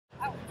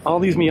All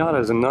these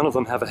Miatas and none of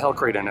them have a hell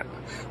crate in it.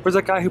 Where's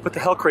that guy who put the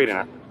hell crate in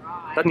it?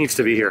 That needs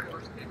to be here.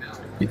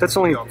 That's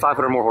only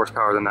 500 more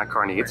horsepower than that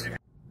car needs.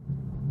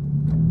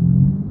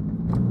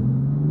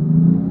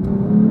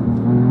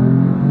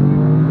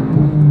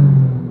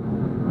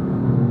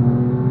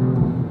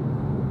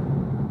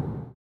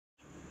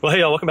 Well, hey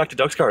y'all, welcome back to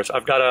Doug's Cars.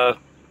 I've got a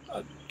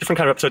different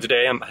kind of episode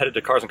today. I'm headed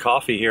to Cars and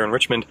Coffee here in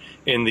Richmond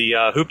in the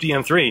Hoopty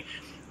M3,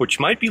 which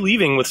might be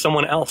leaving with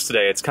someone else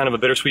today. It's kind of a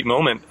bittersweet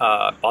moment.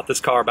 Bought this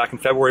car back in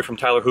February from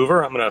Tyler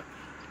Hoover. I'm gonna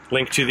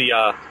link to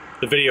the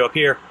video up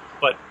here,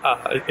 but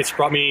it's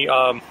brought me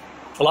a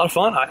lot of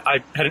fun.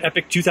 I had an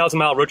epic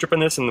 2,000-mile road trip in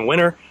this in the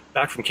winter,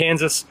 back from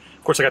Kansas.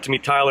 Of course, I got to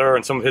meet Tyler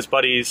and some of his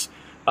buddies,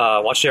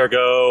 watched Air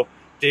go,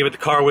 David the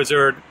Car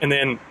Wizard, and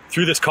then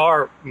through this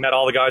car, met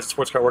all the guys at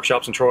Sportscar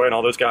Workshops in Troy and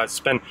all those guys.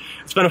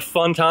 It's been a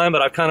fun time,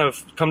 but I've kind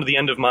of come to the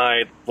end of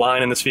my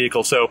line in this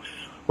vehicle, so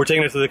we're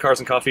taking it to the Cars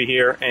and Coffee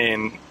here,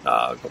 and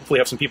hopefully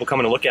have some people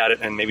coming to look at it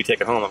and maybe take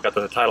it home. I've got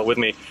the title with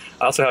me.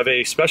 I also have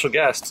a special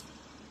guest,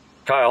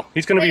 Kyle.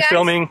 He's going to be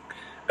filming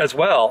as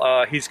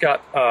well. He's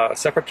got a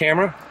separate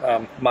camera,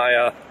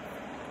 my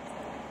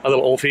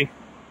little Olfie,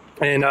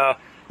 and yeah,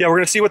 we're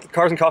going to see what the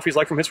Cars and Coffee is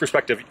like from his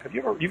perspective.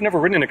 You've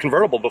never ridden in a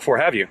convertible before,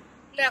 have you?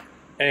 No.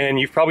 And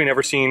you've probably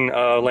never seen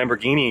a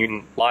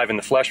Lamborghini live in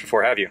the flesh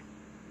before, have you?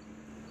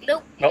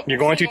 Nope. Well, you're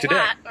going to today.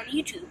 On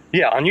YouTube.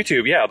 Yeah, on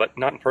YouTube, yeah, but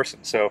not in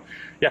person. So,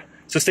 yeah.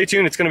 So stay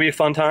tuned. It's going to be a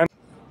fun time.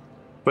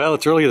 Well,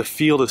 it's early. The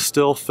field is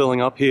still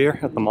filling up here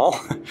at the mall.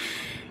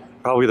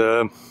 Probably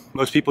the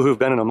most people who've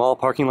been in a mall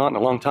parking lot in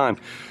a long time.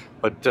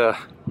 But there's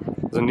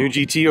a new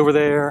GT over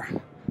there.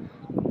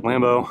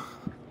 Lambo.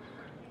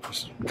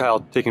 Kyle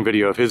taking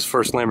video of his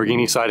first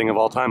Lamborghini sighting of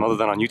all time other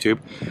than on YouTube.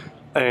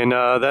 And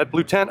that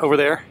blue tent over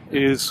there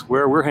is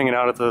where we're hanging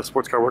out at the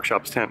Sportscar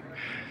Workshop's tent.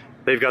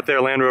 They've got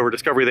their Land Rover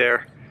Discovery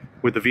there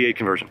with the V8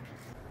 conversion.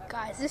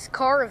 Guys, this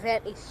car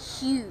event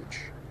is huge.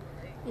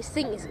 This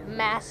thing is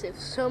massive.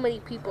 So many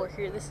people are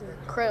here. This is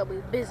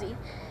incredibly busy. You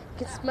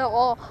can smell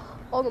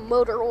all the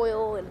motor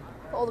oil and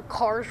all the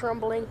cars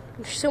rumbling.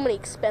 There's so many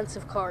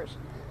expensive cars.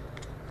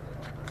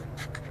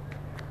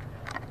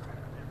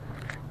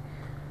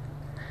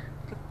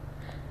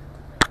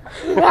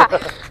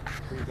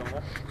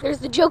 There's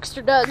the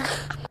jokester Doug.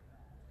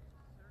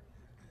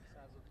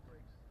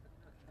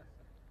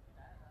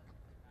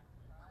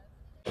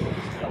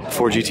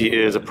 Ford GT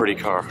is a pretty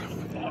car.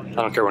 I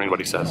don't care what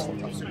anybody says.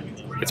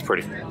 It's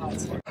pretty.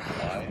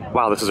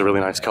 Wow, this is a really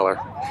nice color.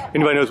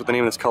 Anybody knows what the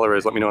name of this color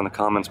is, let me know in the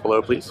comments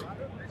below, please.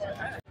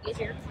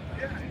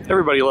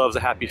 Everybody loves a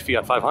happy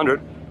Fiat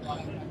 500.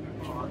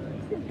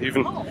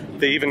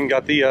 They even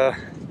got the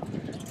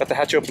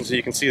hatch open so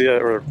you can see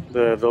the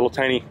little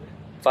tiny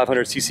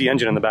 500cc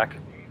engine in the back.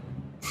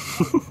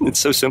 It's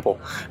so simple.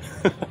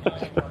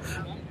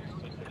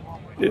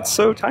 It's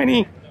so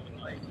tiny.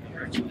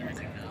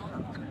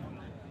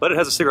 But it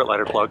has a cigarette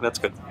lighter plug, that's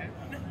good.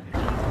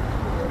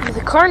 With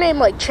a car named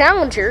like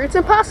Challenger, it's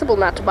impossible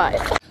not to buy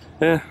it.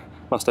 Yeah,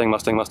 Mustang,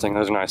 those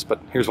are nice, but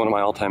here's one of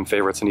my all-time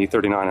favorites, an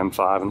E39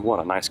 M5, and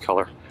what a nice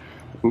color.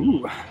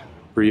 Ooh,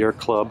 Briere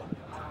Club,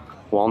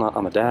 walnut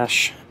on the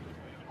dash.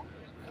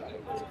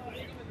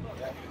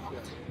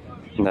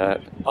 And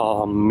that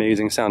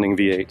amazing sounding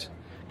V8.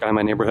 Guy in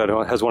my neighborhood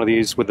has one of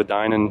these with the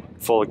Dynan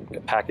full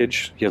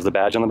package. He has the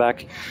badge on the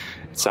back.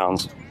 It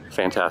sounds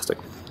fantastic.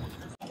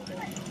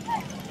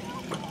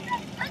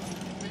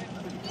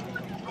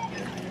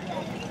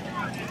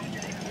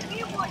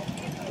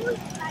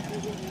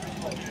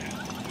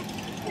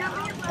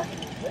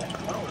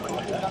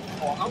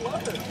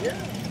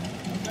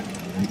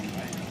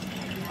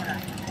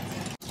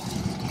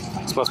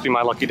 This must be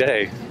my lucky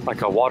day,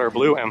 like a water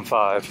blue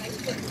M5.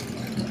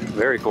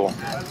 Very cool.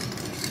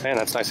 Man,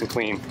 that's nice and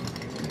clean.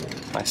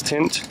 Nice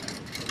tint.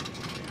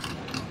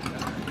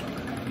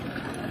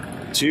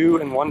 2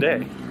 in one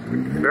day.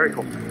 Very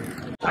cool.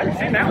 I haven't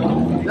seen that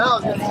one. No, I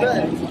was gonna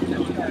say.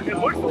 It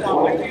looks a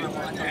lot like.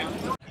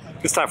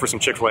 It's time for some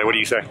Chick-fil-A. What do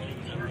you say?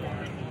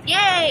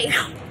 Yay!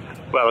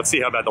 Well, let's see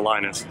how bad the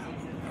line is.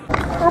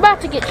 We're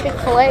about to get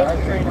Chick-fil-A.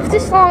 If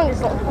this line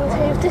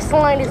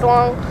is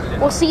long,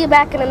 we'll see you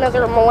back in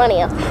another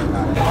millennia.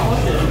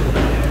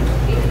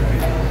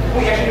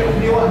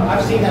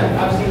 I've seen that.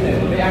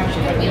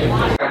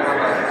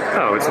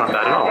 Oh, it's not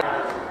bad at all.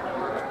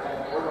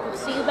 We'll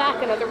see you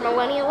back another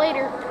millennia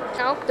later.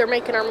 Now, they're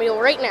making our meal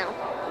right now.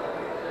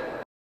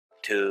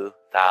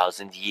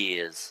 2,000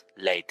 years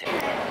later.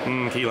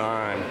 Key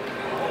lime.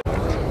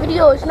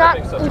 Video is not,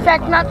 in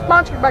fact, not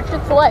sponsored by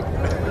Chick-fil-A.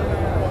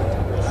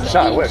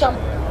 I wish.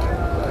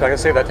 I could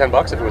save that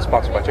 $10 if it was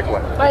sponsored by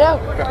Chick-fil-A. I know.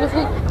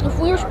 If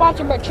we were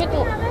sponsored by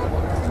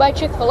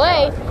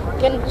Chick-fil-A,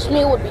 then this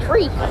meal would be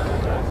free.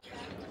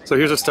 So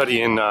here's a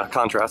study in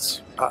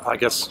contrasts. I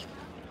guess,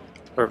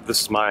 or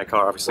this is my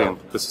car, obviously, and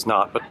this is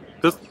not. But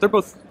they're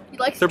both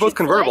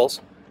convertibles.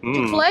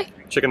 Chick-fil-A?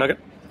 Chicken nugget.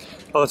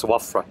 Oh, that's a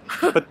waffle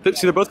fry. But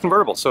see, they're both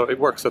convertible, so it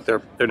works that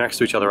they're next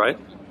to each other, right?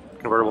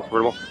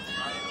 Convertible.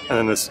 And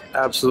then this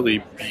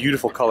absolutely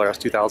beautiful color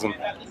S2000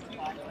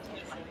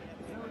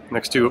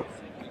 next to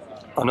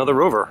another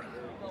Rover.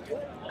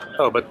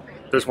 Oh, but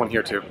there's one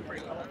here too.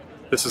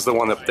 This is the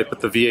one that they put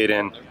the V8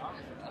 in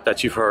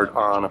that you've heard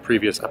on a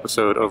previous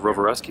episode of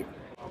Rover Rescue.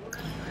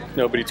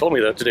 Nobody told me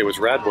that today was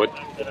Radwood,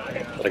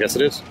 but I guess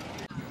it is.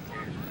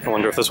 I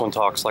wonder if this one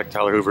talks like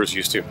Tyler Hoover's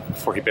used to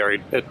before he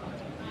buried it.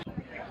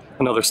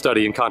 Another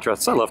study in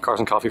contrast. I love Cars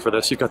and Coffee for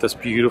this. You've got this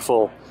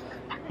beautiful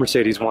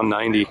Mercedes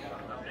 190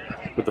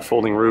 with the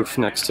folding roof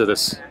next to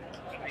this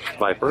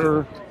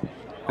Viper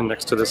and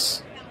next to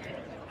this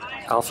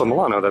Alfa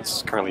Milano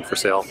that's currently for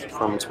sale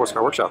from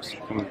Sportscar Workshops.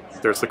 And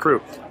there's the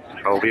crew.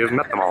 Probably have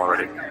met them all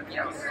already.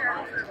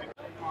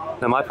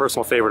 Now my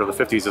personal favorite of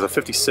the 50s is a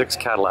 56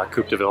 Cadillac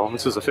Coupe de Ville.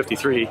 This is a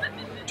 53,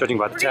 judging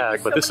by the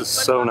tag, but this is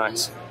so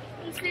nice.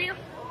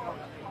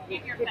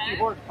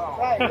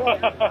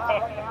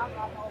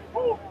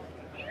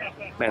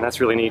 Man, that's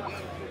really neat.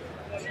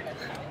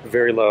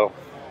 Very low.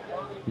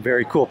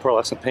 Very cool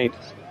pearlescent paint.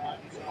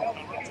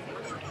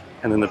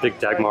 And then the big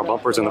Dagmar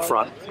bumpers in the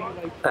front.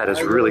 That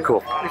is really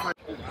cool.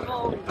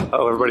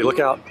 Uh-oh, everybody look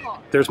out.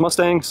 There's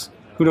Mustangs.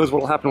 Who knows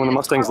what will happen when the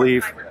Mustangs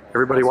leave?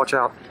 Everybody watch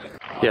out.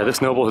 Yeah,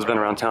 this Noble has been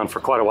around town for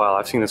quite a while.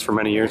 I've seen this for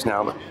many years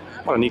now, but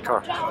what a neat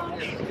car.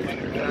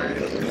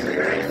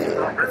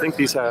 I think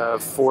these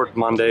have Ford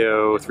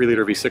Mondeo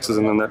 3-liter V6s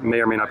in them that may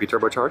or may not be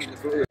turbocharged.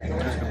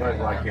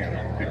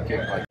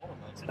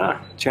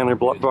 Chandler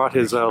brought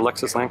his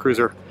Lexus Land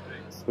Cruiser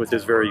with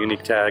his very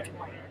unique tag,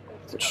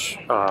 which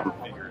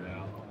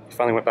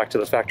finally went back to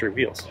the factory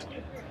wheels.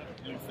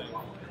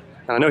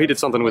 And I know he did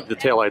something with the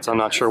taillights. I'm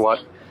not sure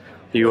what.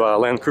 You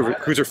Land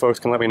Cruiser folks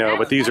can let me know,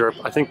 but these are,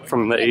 I think,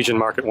 from the Asian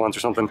market ones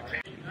or something.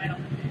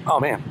 Oh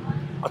man,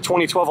 a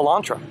 2012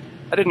 Elantra.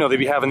 I didn't know they'd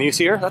be having these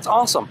here. That's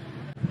awesome.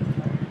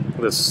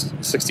 This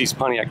 60s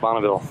Pontiac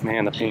Bonneville.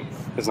 Man, the paint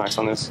is nice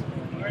on this.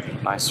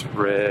 Nice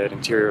red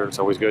interior, it's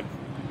always good.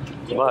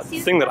 But the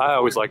thing that I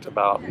always liked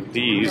about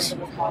these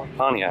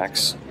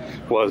Pontiacs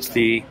was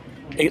the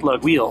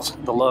 8-lug wheels.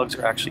 The lugs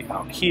are actually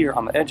out here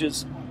on the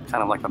edges,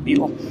 kind of like a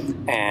Beetle,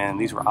 and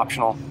these were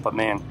optional, but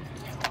man,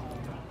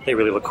 they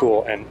really look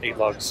cool. And 8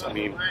 lugs, I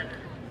mean,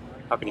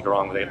 how can you go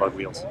wrong with 8-lug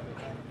wheels?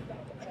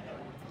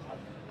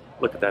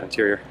 Look at that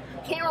interior.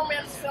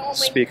 Cameraman filming.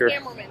 Speaker.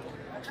 Cameraman.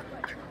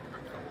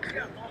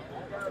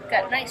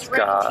 Got nice red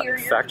Got interior.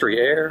 factory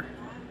air.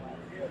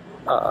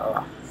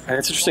 And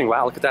it's interesting.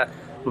 Wow, look at that.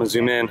 I'm gonna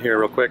zoom in here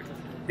real quick.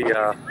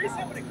 The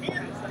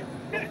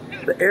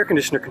air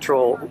conditioner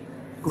control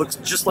looks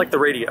just like the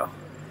radio.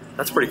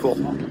 That's pretty cool.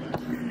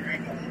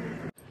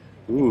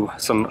 Ooh,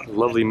 some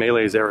lovely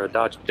Melee's era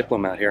Dodge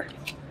Diplomat here.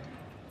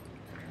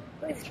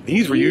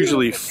 These were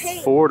usually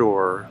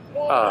 4-door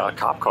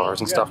cop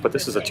cars and stuff, but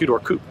this is a 2-door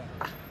coupe.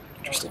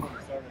 Interesting.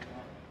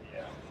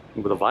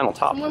 With a vinyl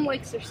top. Someone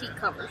likes their seat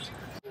covers.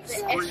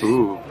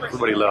 Ooh,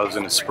 everybody loves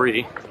an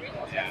Esprit.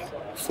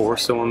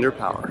 4-cylinder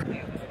power.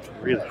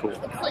 Really cool.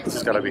 This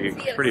has got to be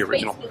pretty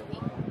original.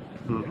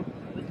 Mm-hmm.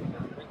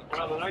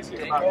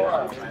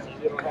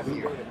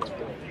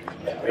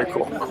 Very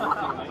cool.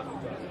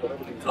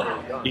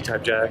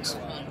 E-type Jags.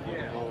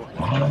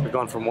 We've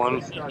gone from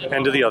one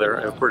end to the other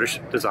of British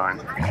design.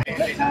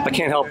 I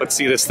can't help but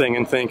see this thing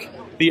and think,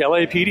 the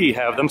LAPD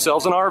have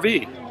themselves an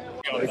RV.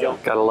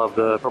 Gotta love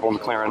the purple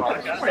McLaren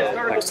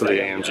next to the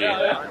AMG.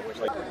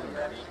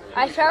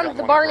 I found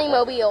the Barney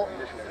Mobile.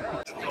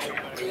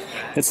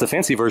 It's the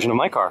fancy version of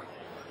my car,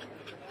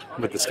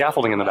 with the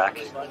scaffolding in the back.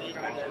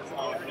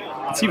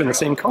 It's even the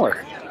same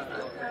color.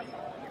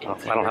 Oh,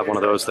 I don't have one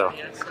of those though.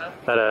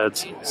 That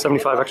adds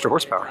 75 extra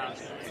horsepower.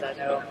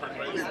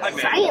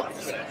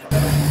 Science.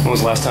 When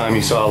was the last time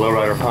you saw a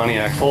lowrider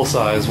Pontiac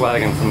full-size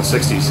wagon from the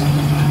 60s,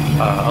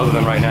 other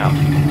than right now?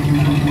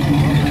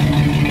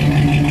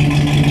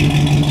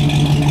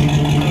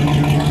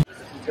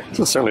 This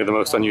is certainly the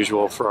most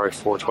unusual Ferrari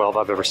 412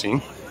 I've ever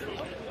seen.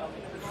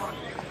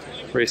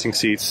 Racing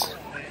seats,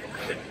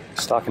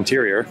 stock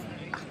interior,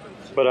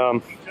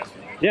 but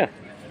yeah,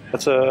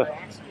 that's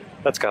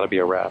got to be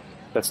a wrap.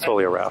 That's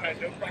totally a wrap.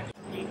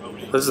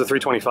 This is a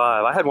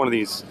 325. I had one of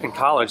these in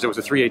college. There was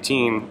a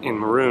 318 in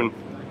maroon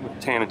with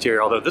tan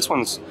interior, although this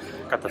one's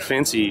got the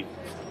fancy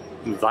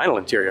vinyl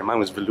interior. Mine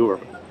was velour.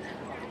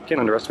 Can't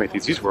underestimate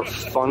these. These were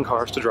fun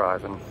cars to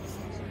drive, and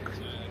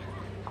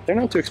they're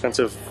not too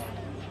expensive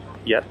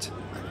yet,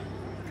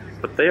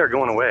 but they are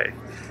going away.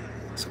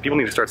 So people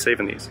need to start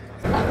saving these.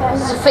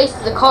 This is the face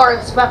of the car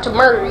that's about to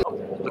murder you.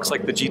 Looks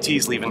like the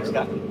GT's leaving. Hear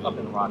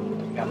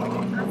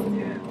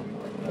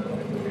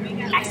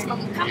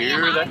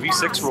that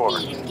V6 roar.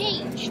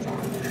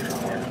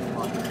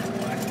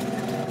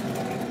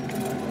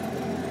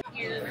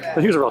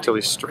 But here's a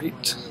relatively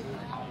straight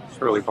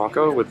early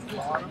Bronco with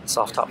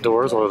soft top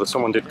doors, although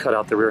someone did cut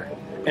out the rear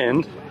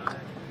end.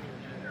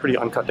 Pretty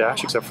uncut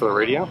dash except for the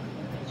radio.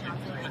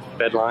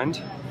 Bed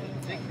lined.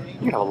 You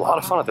can have a lot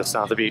of fun at this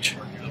down at the beach.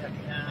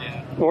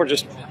 Or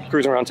just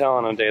cruising around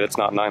town on a day that's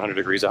not 900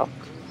 degrees out.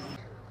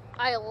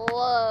 I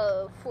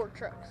love Ford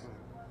trucks.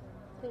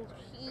 Things are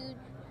huge.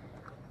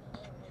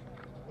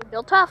 They're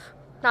built tough.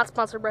 Not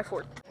sponsored by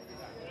Ford.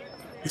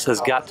 This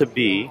has got to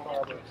be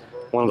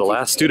one of the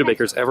last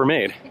Studebakers ever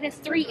made. It has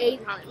 3 A's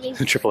on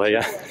it. Triple A,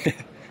 yeah.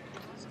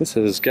 This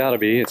has got to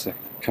be, it's a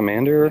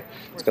Commander.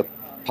 It's got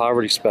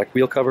poverty spec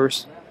wheel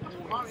covers.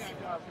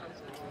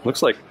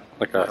 Looks like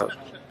a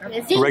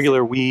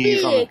regular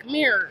weave. Big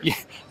mirrors.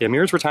 Yeah,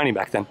 mirrors were tiny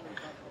back then.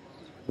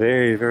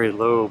 Very, very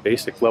low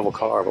basic level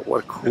car, but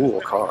what a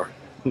cool car.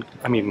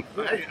 I mean,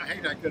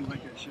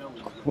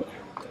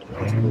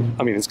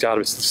 it's got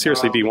to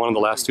seriously be one of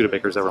the last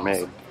Studebakers ever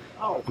made.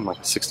 In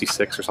like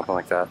 66 or something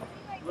like that.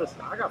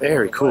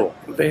 Very cool,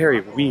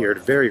 very weird,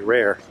 very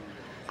rare,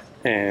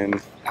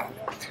 and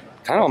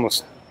kind of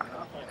almost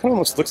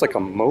looks like a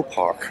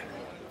Mopar,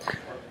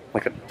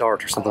 like a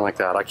Dart or something like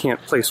that. I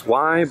can't place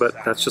why, but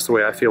that's just the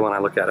way I feel when I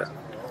look at it.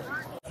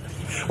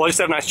 Well, I just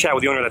had a nice chat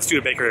with the owner of that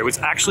Studebaker. It was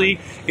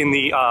actually in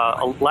the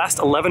last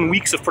 11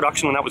 weeks of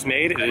production when that was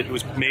made. It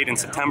was made in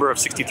September of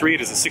 '63.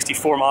 It is a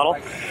 '64 model,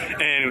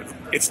 and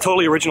it's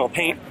totally original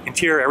paint,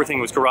 interior, everything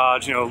was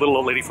garage. You know, little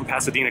old lady from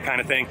Pasadena kind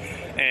of thing,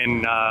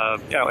 and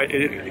you know,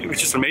 it was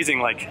just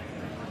amazing. Like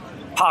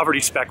poverty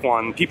spec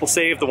one. People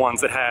saved the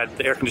ones that had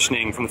the air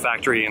conditioning from the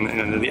factory and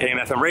the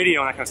AM/FM radio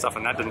and that kind of stuff,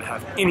 and that didn't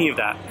have any of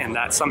that, and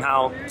that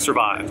somehow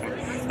survived.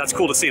 And that's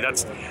cool to see.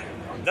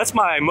 That's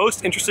my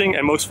most interesting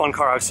and most fun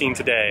car I've seen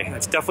today.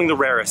 It's definitely the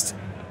rarest.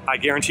 I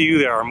guarantee you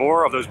there are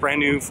more of those brand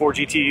new 4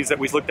 GTs that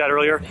we looked at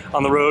earlier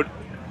on the road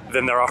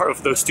than there are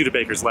of those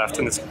Studebakers left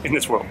in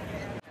this world.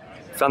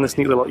 Found this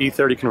neat little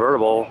E30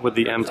 convertible with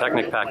the M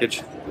Technic package,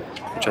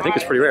 which I think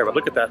is pretty rare, but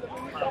look at that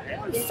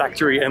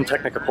factory M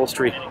Technic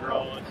upholstery.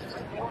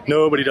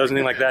 Nobody does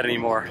anything like that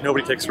anymore.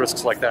 Nobody takes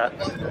risks like that.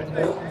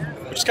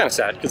 Which is kind of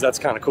sad, because that's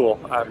kind of cool.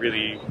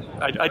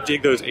 I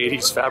dig those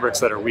 80s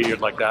fabrics that are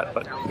weird like that,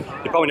 but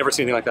you probably never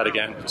see anything like that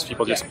again, because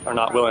people just are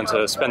not willing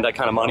to spend that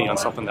kind of money on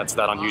something that's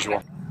that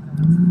unusual.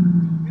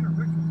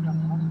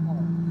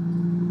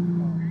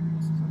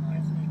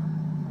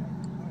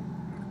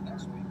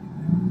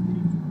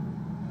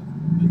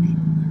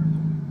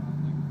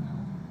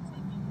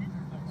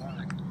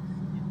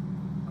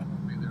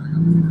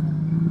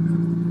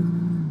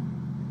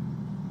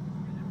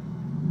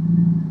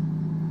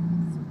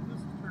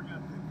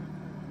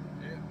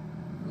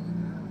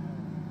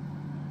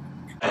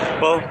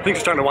 Well, things are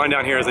starting to wind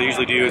down here as they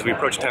usually do as we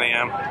approach 10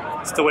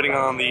 a.m. Still waiting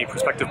on the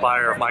prospective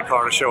buyer of my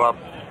car to show up.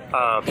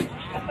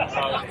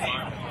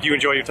 Do you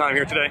enjoy your time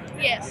here today?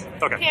 Yes.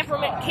 Okay.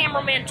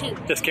 Cameraman too.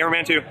 Yes,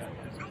 cameraman too.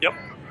 Yep.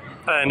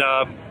 And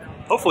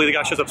hopefully the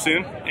guy shows up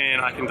soon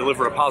and I can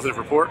deliver a positive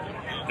report.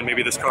 And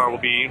maybe this car will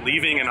be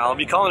leaving and I'll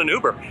be calling an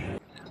Uber.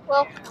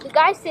 Well, the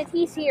guy said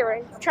he's here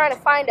and he's trying to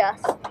find us.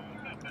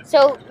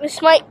 So this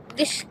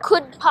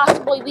could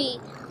possibly be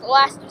the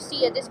last you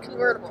see of this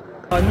convertible.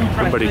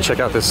 Everybody check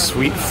out this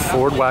sweet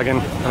Ford wagon.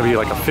 That'll be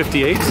like a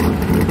 58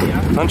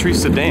 country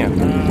sedan.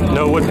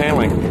 No wood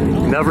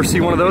paneling. Never see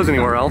one of those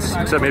anywhere else,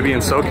 except maybe in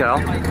SoCal.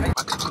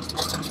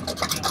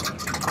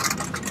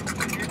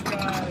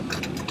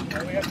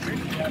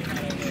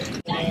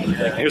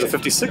 Here's a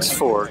 56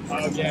 Ford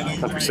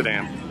country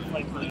sedan.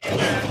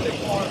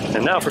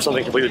 And now for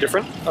something completely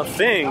different. A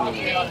Thing.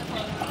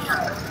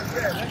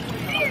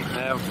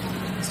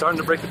 Starting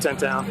to break the tent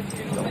down.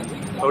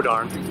 Oh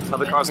darn.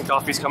 Another Cars and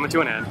Coffee's coming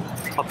to an end.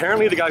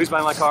 Apparently the guy who's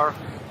buying my car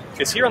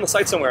is here on the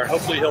site somewhere.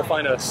 Hopefully he'll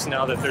find us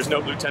now that there's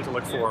no blue tent to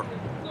look for.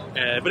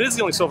 But it is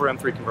the only silver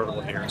M3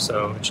 convertible here,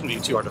 so it shouldn't be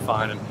too hard to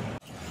find. And,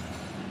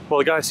 well,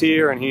 the guy's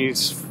here and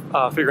he's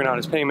figuring out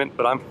his payment,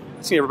 but I'm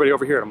seeing everybody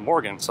over here at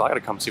Morgan, so I gotta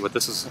come see what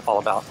this is all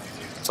about.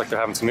 Looks like they're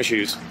having some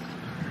issues.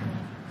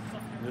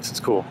 This is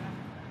cool.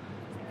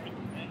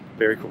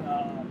 Very cool.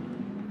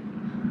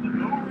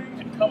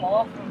 Come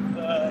off of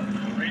the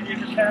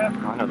radiator cap.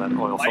 I know that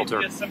oil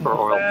filter for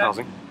oil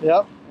housing.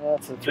 Yep.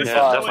 That's a 3.5.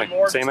 Yeah,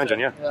 definitely. Same engine,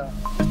 yeah.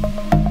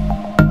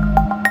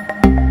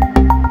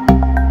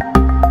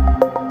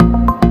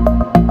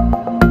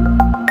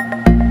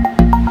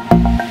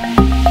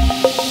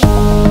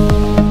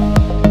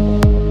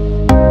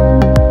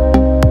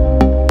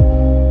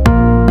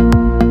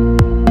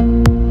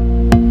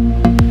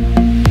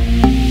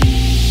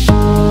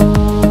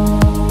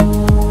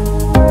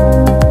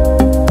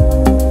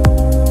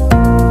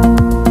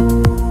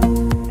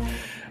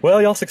 Well,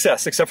 y'all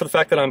success, except for the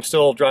fact that I'm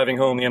still driving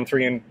home the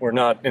M3 and we're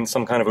not in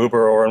some kind of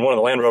Uber or in one of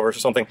the Land Rovers or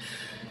something.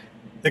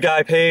 The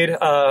guy paid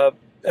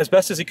as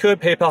best as he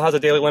could. PayPal has a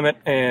daily limit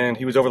and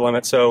he was over the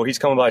limit, so he's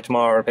coming by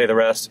tomorrow to pay the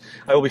rest.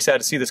 I will be sad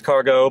to see this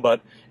car go,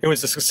 but it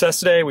was a success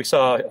today. We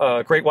saw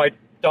a great white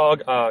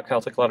dog,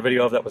 Kyle took a lot of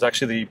video of, that was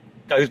actually the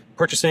guy who's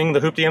purchasing the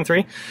Hoopty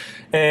M3,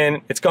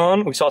 and it's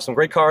gone. We saw some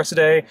great cars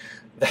today.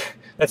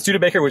 That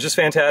Studebaker was just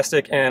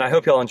fantastic, and I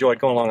hope y'all enjoyed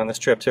going along on this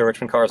trip to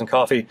Richmond Cars and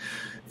Coffee.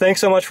 Thanks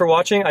so much for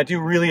watching. I do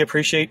really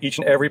appreciate each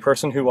and every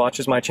person who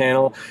watches my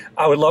channel.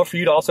 I would love for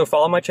you to also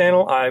follow my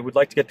channel. I would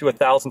like to get to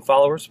 1,000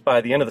 followers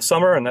by the end of the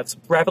summer, and that's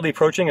rapidly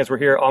approaching as we're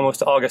here almost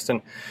to August,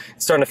 and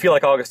it's starting to feel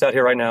like August out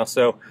here right now,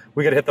 so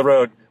we gotta hit the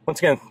road. Once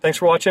again, thanks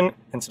for watching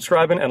and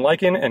subscribing and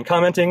liking and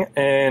commenting,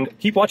 and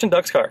keep watching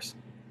Doug's Cars.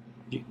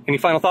 Any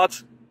final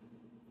thoughts?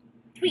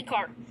 Sweet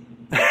car.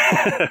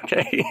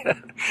 Okay.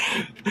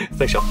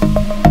 Thanks,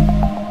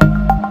 y'all.